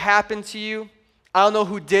don't know what happened to you. I don't know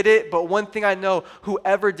who did it, but one thing I know,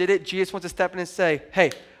 whoever did it, Jesus wants to step in and say,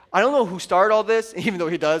 hey, I don't know who started all this, even though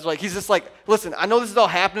he does. Like he's just like, listen, I know this is all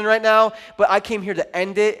happening right now, but I came here to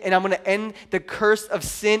end it, and I'm going to end the curse of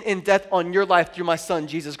sin and death on your life through my son,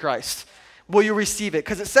 Jesus Christ. will you receive it?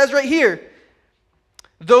 Because it says right here,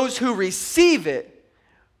 those who receive it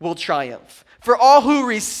will triumph. For all who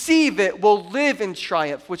receive it will live in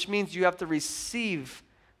triumph, which means you have to receive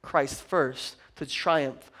Christ first to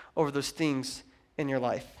triumph over those things in your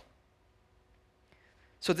life.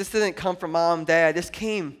 So this didn't come from mom, dad. This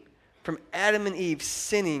came from Adam and Eve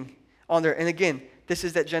sinning on there. And again, this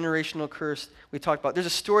is that generational curse we talked about. There's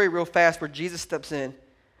a story real fast where Jesus steps in,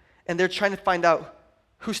 and they're trying to find out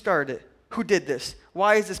who started it, who did this,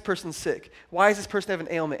 why is this person sick, why does this person have an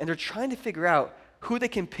ailment, and they're trying to figure out who they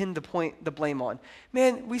can pin the blame on.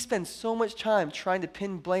 Man, we spend so much time trying to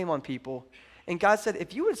pin blame on people, and God said,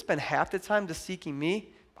 if you would spend half the time just seeking me,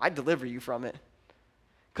 I'd deliver you from it.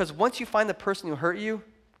 Because once you find the person who hurt you,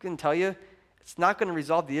 I can tell you, it's not going to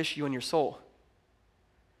resolve the issue in your soul.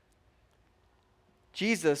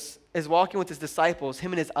 Jesus is walking with his disciples,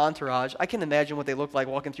 him and his entourage. I can imagine what they look like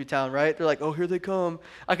walking through town, right? They're like, oh, here they come.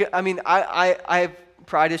 I have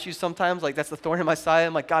pride issues sometimes. Like, that's the thorn in my side.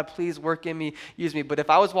 I'm like, God, please work in me, use me. But if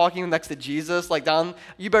I was walking next to Jesus, like down,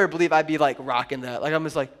 you better believe I'd be like rocking that. Like, I'm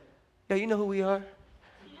just like, yeah, you know who we are?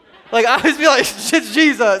 Like, I always be like, it's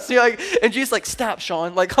Jesus. You're like, and Jesus like, stop,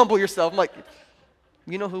 Sean. Like, humble yourself. I'm like,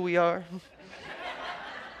 you know who we are?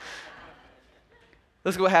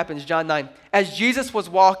 Let's go what happens, John 9. As Jesus was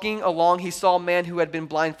walking along, he saw a man who had been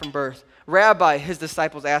blind from birth. Rabbi, his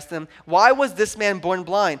disciples asked him, why was this man born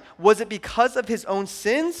blind? Was it because of his own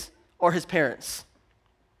sins or his parents?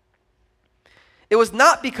 It was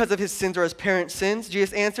not because of his sins or his parents' sins,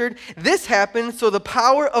 Jesus answered. This happened so the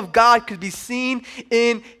power of God could be seen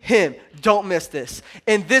in him. Don't miss this.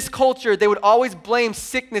 In this culture, they would always blame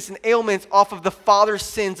sickness and ailments off of the father's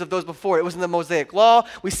sins of those before. It was in the Mosaic Law.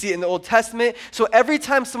 We see it in the Old Testament. So every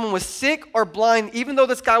time someone was sick or blind, even though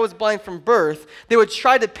this guy was blind from birth, they would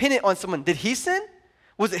try to pin it on someone. Did he sin?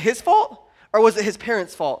 Was it his fault? Or was it his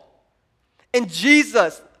parents' fault? And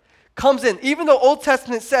Jesus comes in, even though Old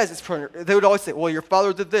Testament says, they would always say, well, your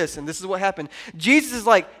father did this, and this is what happened. Jesus is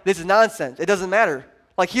like, this is nonsense. It doesn't matter.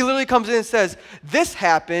 Like, he literally comes in and says, this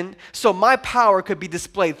happened so my power could be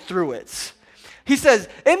displayed through it. He says,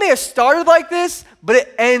 it may have started like this, but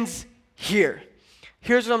it ends here.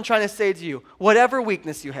 Here's what I'm trying to say to you. Whatever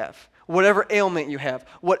weakness you have, whatever ailment you have,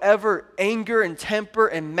 whatever anger and temper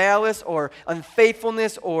and malice or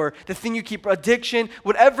unfaithfulness or the thing you keep, addiction,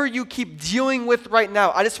 whatever you keep dealing with right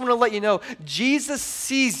now, I just want to let you know, Jesus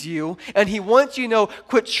sees you and he wants you to know,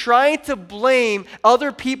 quit trying to blame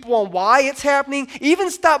other people on why it's happening.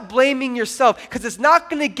 Even stop blaming yourself because it's not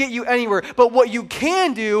going to get you anywhere. But what you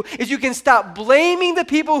can do is you can stop blaming the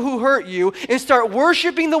people who hurt you and start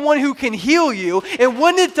worshiping the one who can heal you. And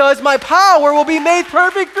when it does, my power will be made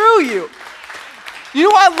perfect through you. You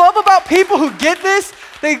know what I love about people who get this?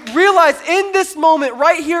 They realize in this moment,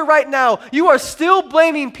 right here, right now, you are still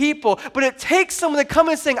blaming people, but it takes someone to come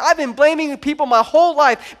and saying, I've been blaming people my whole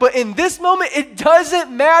life, but in this moment, it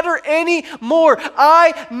doesn't matter anymore.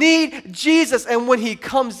 I need Jesus. And when he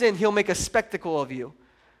comes in, he'll make a spectacle of you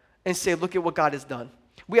and say, look at what God has done.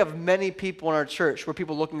 We have many people in our church where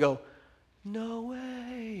people look and go, no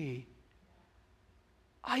way.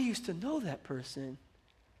 I used to know that person.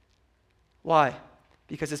 Why?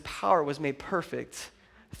 Because his power was made perfect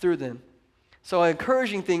through them. So an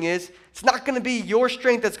encouraging thing is, it's not going to be your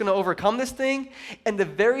strength that's going to overcome this thing, and the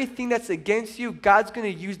very thing that's against you, God's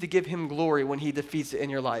going to use to give him glory when he defeats it in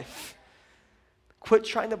your life. Quit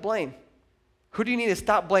trying to blame. Who do you need to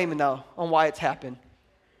stop blaming now on why it's happened?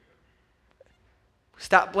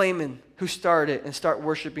 Stop blaming who started it and start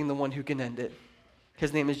worshiping the one who can end it.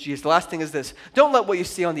 His name is Jesus. The last thing is this. Don't let what you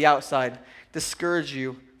see on the outside discourage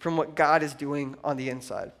you from what God is doing on the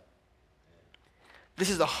inside. This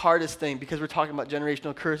is the hardest thing because we're talking about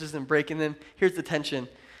generational curses and breaking them. Here's the tension.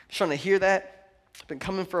 Just trying to hear that. It's been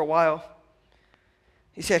coming for a while.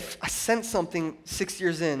 You see, I sensed something 6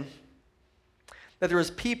 years in, that there was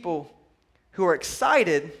people who are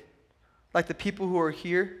excited, like the people who are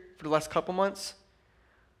here for the last couple months,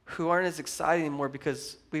 who aren't as excited anymore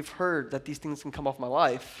because we've heard that these things can come off my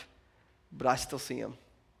life, but I still see them.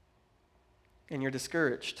 And you're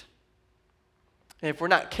discouraged. And if we're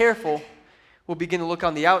not careful, we'll begin to look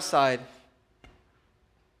on the outside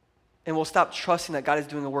and we'll stop trusting that God is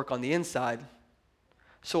doing a work on the inside.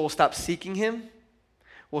 So we'll stop seeking him.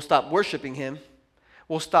 We'll stop worshiping him.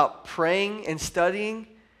 We'll stop praying and studying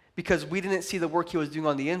because we didn't see the work he was doing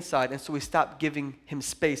on the inside, and so we stopped giving him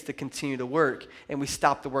space to continue to work, and we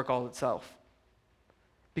stopped the work all itself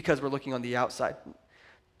because we're looking on the outside.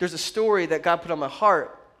 There's a story that God put on my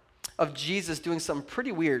heart of Jesus doing something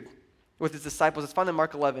pretty weird with his disciples. It's found in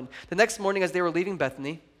Mark 11. The next morning as they were leaving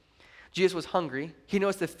Bethany, Jesus was hungry. He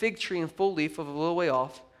noticed a fig tree in full leaf of a little way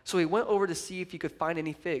off. So he went over to see if he could find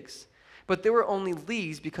any figs. But there were only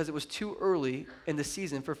leaves because it was too early in the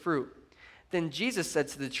season for fruit. Then Jesus said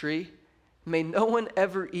to the tree, "May no one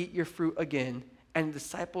ever eat your fruit again." And the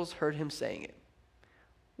disciples heard him saying it.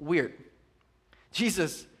 Weird.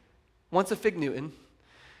 Jesus wants a fig Newton,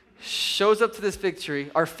 shows up to this fig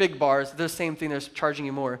tree, our fig bars, they're the same thing, they're charging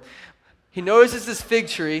you more. He notices this fig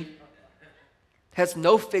tree has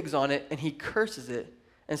no figs on it, and he curses it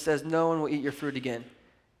and says, "No one will eat your fruit again."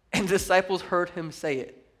 And the disciples heard him say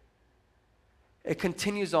it. It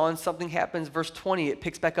continues on, something happens. Verse 20, it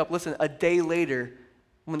picks back up. Listen, a day later,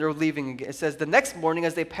 when they're leaving again, it says, the next morning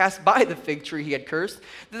as they passed by the fig tree he had cursed,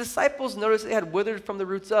 the disciples noticed it had withered from the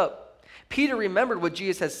roots up. Peter remembered what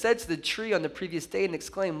Jesus had said to the tree on the previous day and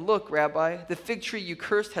exclaimed, "Look, Rabbi, the fig tree you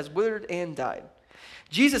cursed has withered and died."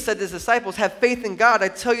 Jesus said to his disciples, "Have faith in God. I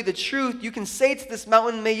tell you the truth. You can say to this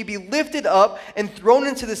mountain, 'May you be lifted up and thrown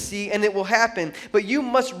into the sea,' and it will happen. But you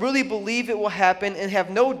must really believe it will happen and have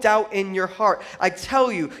no doubt in your heart. I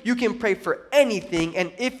tell you, you can pray for anything,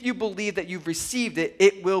 and if you believe that you've received it,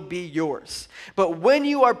 it will be yours. But when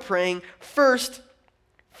you are praying, first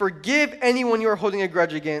forgive anyone you are holding a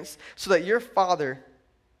grudge against, so that your Father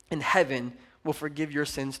in heaven will forgive your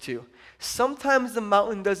sins too." Sometimes the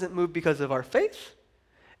mountain doesn't move because of our faith.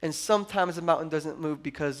 And sometimes the mountain doesn't move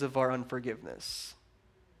because of our unforgiveness.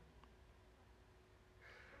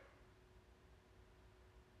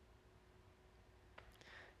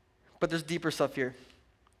 But there's deeper stuff here.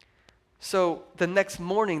 So the next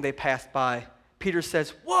morning they passed by, Peter says,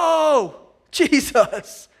 "Whoa,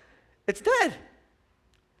 Jesus, it's dead."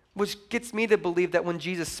 Which gets me to believe that when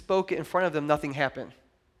Jesus spoke it in front of them, nothing happened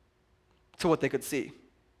to what they could see.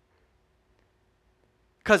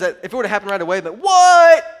 Because if it would have happened right away, but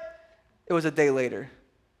what? It was a day later.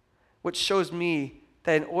 Which shows me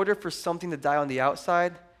that in order for something to die on the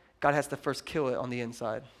outside, God has to first kill it on the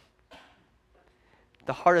inside.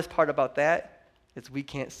 The hardest part about that is we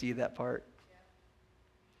can't see that part.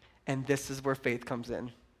 And this is where faith comes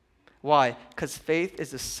in. Why? Because faith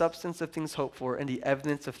is the substance of things hoped for and the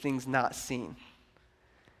evidence of things not seen.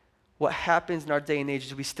 What happens in our day and age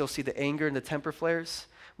is we still see the anger and the temper flares.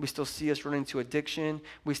 We still see us running to addiction.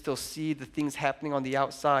 We still see the things happening on the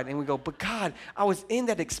outside. And we go, "But God, I was in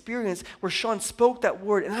that experience where Sean spoke that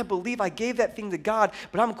word, and I believe I gave that thing to God,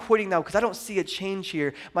 but I'm quitting now because I don't see a change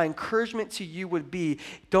here." My encouragement to you would be,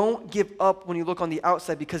 don't give up when you look on the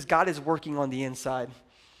outside, because God is working on the inside.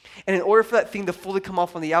 And in order for that thing to fully come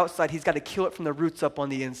off on the outside, he's got to kill it from the roots up on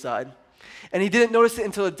the inside. And he didn't notice it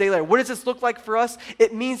until a day later. What does this look like for us?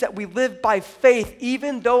 It means that we live by faith,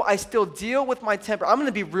 even though I still deal with my temper. I'm going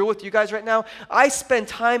to be real with you guys right now. I spend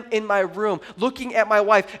time in my room looking at my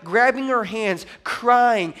wife, grabbing her hands,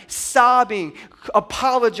 crying, sobbing,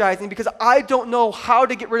 apologizing, because I don't know how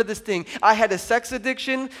to get rid of this thing. I had a sex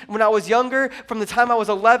addiction when I was younger. From the time I was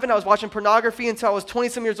 11, I was watching pornography until I was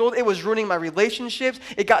 20-some years old. It was ruining my relationships.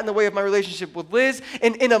 It got in the way of my relationship with Liz.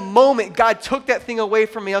 And in a moment, God took that thing away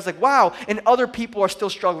from me. I was like, wow. And other people are still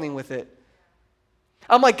struggling with it.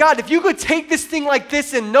 I'm like, God, if you could take this thing like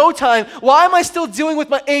this in no time, why am I still dealing with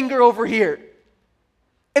my anger over here?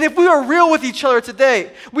 And if we are real with each other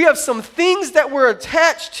today, we have some things that we're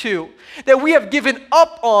attached to that we have given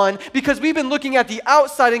up on because we've been looking at the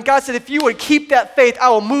outside, and God said, if you would keep that faith, I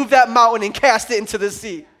will move that mountain and cast it into the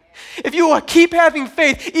sea. If you will keep having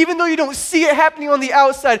faith, even though you don't see it happening on the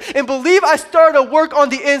outside, and believe I started a work on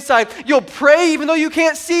the inside, you'll pray even though you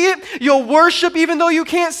can't see it, you'll worship even though you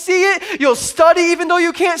can't see it, you'll study even though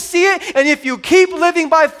you can't see it, and if you keep living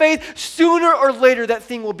by faith, sooner or later that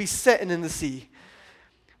thing will be setting in the sea.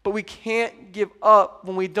 But we can't give up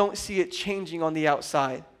when we don't see it changing on the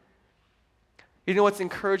outside. You know what's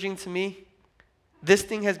encouraging to me? This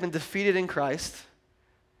thing has been defeated in Christ.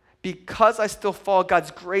 Because I still fall,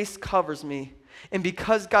 God's grace covers me. And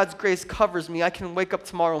because God's grace covers me, I can wake up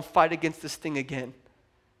tomorrow and fight against this thing again.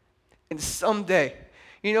 And someday,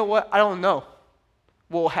 you know what? I don't know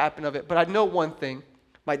what will happen of it, but I know one thing.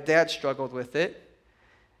 My dad struggled with it.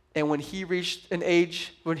 And when he reached an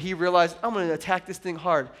age, when he realized, I'm going to attack this thing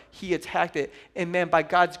hard, he attacked it. And man, by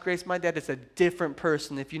God's grace, my dad is a different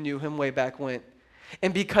person if you knew him way back when.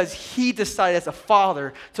 And because he decided as a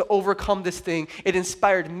father to overcome this thing, it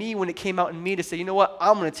inspired me when it came out in me to say, you know what,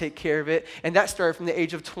 I'm going to take care of it. And that started from the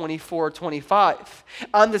age of 24 or 25.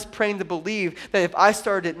 I'm just praying to believe that if I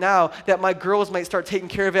started it now, that my girls might start taking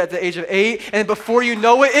care of it at the age of 8. And before you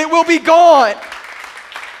know it, it will be gone.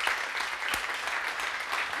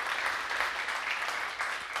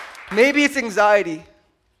 Maybe it's anxiety.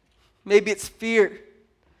 Maybe it's fear.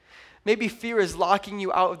 Maybe fear is locking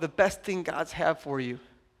you out of the best thing God's have for you.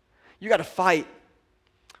 You got to fight.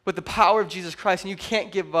 with the power of Jesus Christ, and you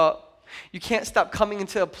can't give up. You can't stop coming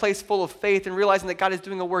into a place full of faith and realizing that God is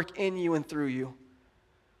doing a work in you and through you.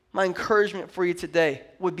 My encouragement for you today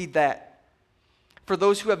would be that. For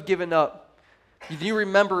those who have given up, do you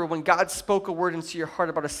remember when God spoke a word into your heart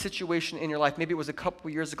about a situation in your life? Maybe it was a couple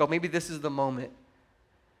years ago. Maybe this is the moment.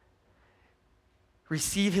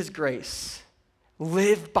 Receive his grace.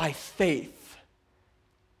 Live by faith.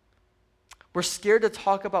 We're scared to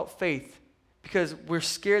talk about faith because we're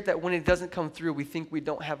scared that when it doesn't come through, we think we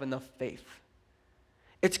don't have enough faith.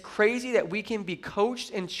 It's crazy that we can be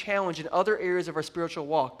coached and challenged in other areas of our spiritual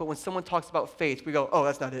walk, but when someone talks about faith, we go, oh,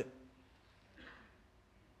 that's not it.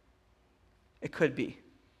 It could be.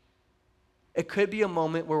 It could be a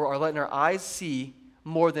moment where we're letting our eyes see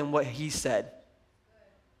more than what he said.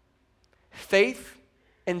 Faith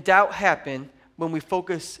and doubt happen when we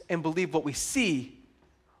focus and believe what we see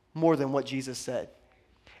more than what Jesus said.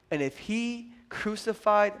 And if he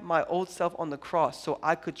crucified my old self on the cross so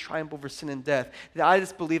I could triumph over sin and death, then I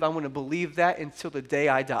just believe I'm going to believe that until the day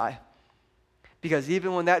I die. Because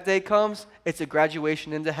even when that day comes, it's a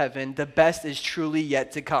graduation into heaven. The best is truly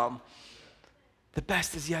yet to come. The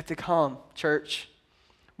best is yet to come, church,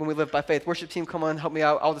 when we live by faith. Worship team, come on, help me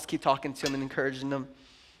out. I'll just keep talking to them and encouraging them.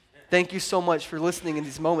 Thank you so much for listening in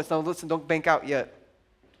these moments. Now listen, don't bank out yet.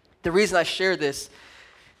 The reason I share this,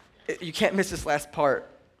 you can't miss this last part.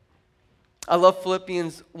 I love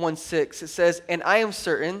Philippians 1:6. It says, and I am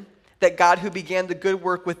certain that God who began the good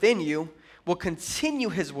work within you will continue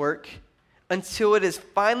his work until it is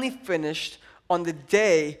finally finished on the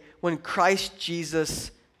day when Christ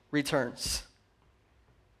Jesus returns.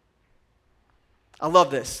 I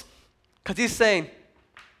love this because he's saying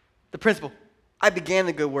the principle, I began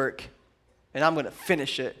the good work and I'm going to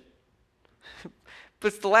finish it.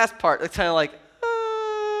 But it's the last part. It's kind of like,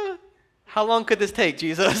 how long could this take,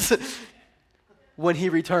 Jesus? When he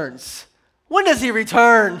returns. When does he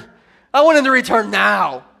return? I want him to return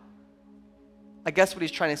now. I guess what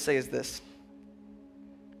he's trying to say is this.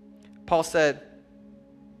 Paul said,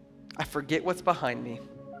 I forget what's behind me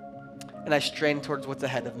and I strain towards what's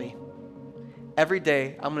ahead of me. Every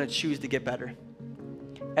day, I'm going to choose to get better.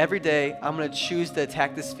 Every day, I'm going to choose to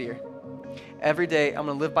attack this fear. Every day, I'm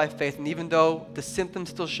going to live by faith. And even though the symptom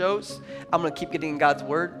still shows, I'm going to keep getting in God's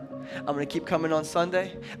word. I'm going to keep coming on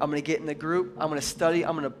Sunday. I'm going to get in the group. I'm going to study.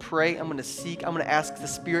 I'm going to pray. I'm going to seek. I'm going to ask the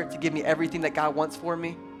Spirit to give me everything that God wants for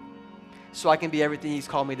me so I can be everything he's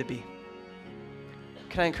called me to be.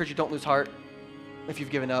 Can I encourage you, don't lose heart if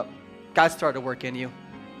you've given up. God started to work in you.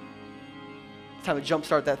 It's time to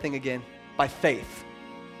jumpstart that thing again. By faith.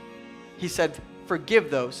 He said, forgive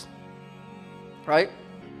those. Right?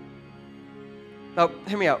 Now,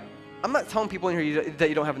 hear me out. I'm not telling people in here that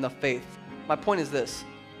you don't have enough faith. My point is this.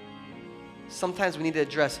 Sometimes we need to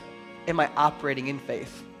address, am I operating in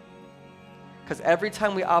faith? Because every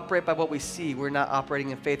time we operate by what we see, we're not operating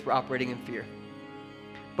in faith, we're operating in fear.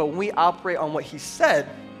 But when we operate on what he said,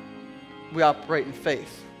 we operate in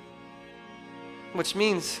faith. Which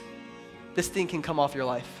means this thing can come off your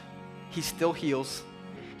life. He still heals.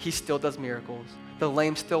 He still does miracles. The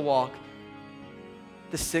lame still walk.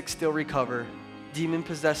 The sick still recover.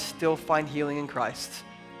 Demon-possessed still find healing in Christ.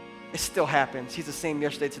 It still happens. He's the same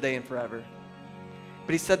yesterday, today, and forever.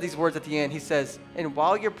 But he said these words at the end. He says, and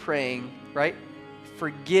while you're praying, right,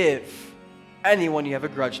 forgive anyone you have a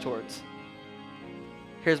grudge towards.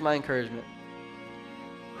 Here's my encouragement.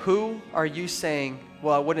 Who are you saying,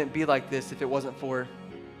 well, I wouldn't be like this if it wasn't for?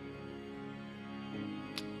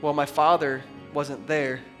 Well, my father wasn't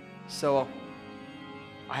there, so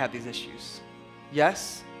I have these issues.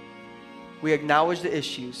 Yes, we acknowledge the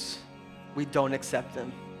issues. We don't accept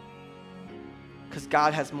them. Because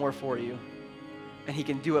God has more for you, and he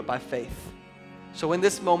can do it by faith. So in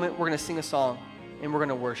this moment, we're going to sing a song, and we're going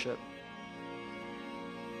to worship.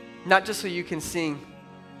 Not just so you can sing,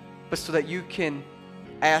 but so that you can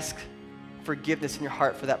ask forgiveness in your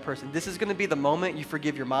heart for that person. This is going to be the moment you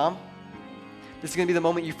forgive your mom. This is going to be the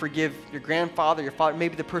moment you forgive your grandfather, your father,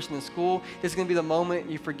 maybe the person in school. This is going to be the moment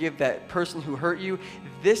you forgive that person who hurt you.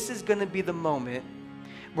 This is going to be the moment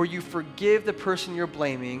where you forgive the person you're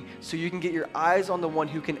blaming so you can get your eyes on the one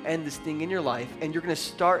who can end this thing in your life. And you're going to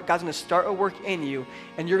start, God's going to start a work in you,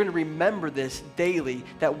 and you're going to remember this daily,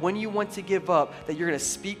 that when you want to give up, that you're going to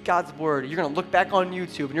speak God's word. You're going to look back on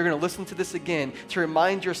YouTube, and you're going to listen to this again to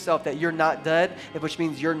remind yourself that you're not dead, which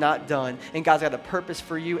means you're not done. And God's got a purpose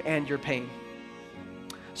for you and your pain.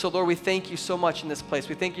 So, Lord, we thank you so much in this place.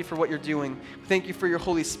 We thank you for what you're doing. We thank you for your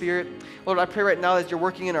Holy Spirit. Lord, I pray right now as you're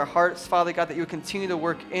working in our hearts, Father God, that you would continue to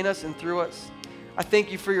work in us and through us. I thank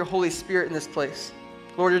you for your Holy Spirit in this place.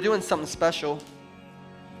 Lord, you're doing something special.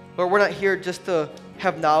 Lord, we're not here just to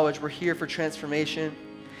have knowledge. We're here for transformation.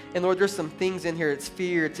 And Lord, there's some things in here. It's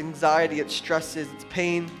fear, it's anxiety, it's stresses, it's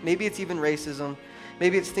pain. Maybe it's even racism.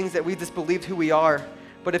 Maybe it's things that we just believed who we are.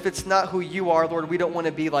 But if it's not who you are, Lord, we don't want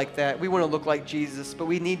to be like that. We want to look like Jesus, but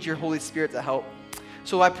we need your Holy Spirit to help.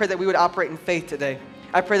 So I pray that we would operate in faith today.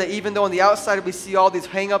 I pray that even though on the outside we see all these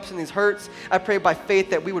hang-ups and these hurts, I pray by faith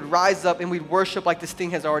that we would rise up and we'd worship like this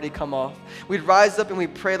thing has already come off. We'd rise up and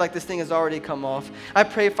we'd pray like this thing has already come off. I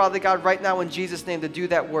pray, Father God, right now in Jesus' name to do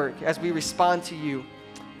that work as we respond to you.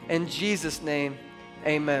 In Jesus' name,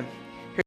 amen.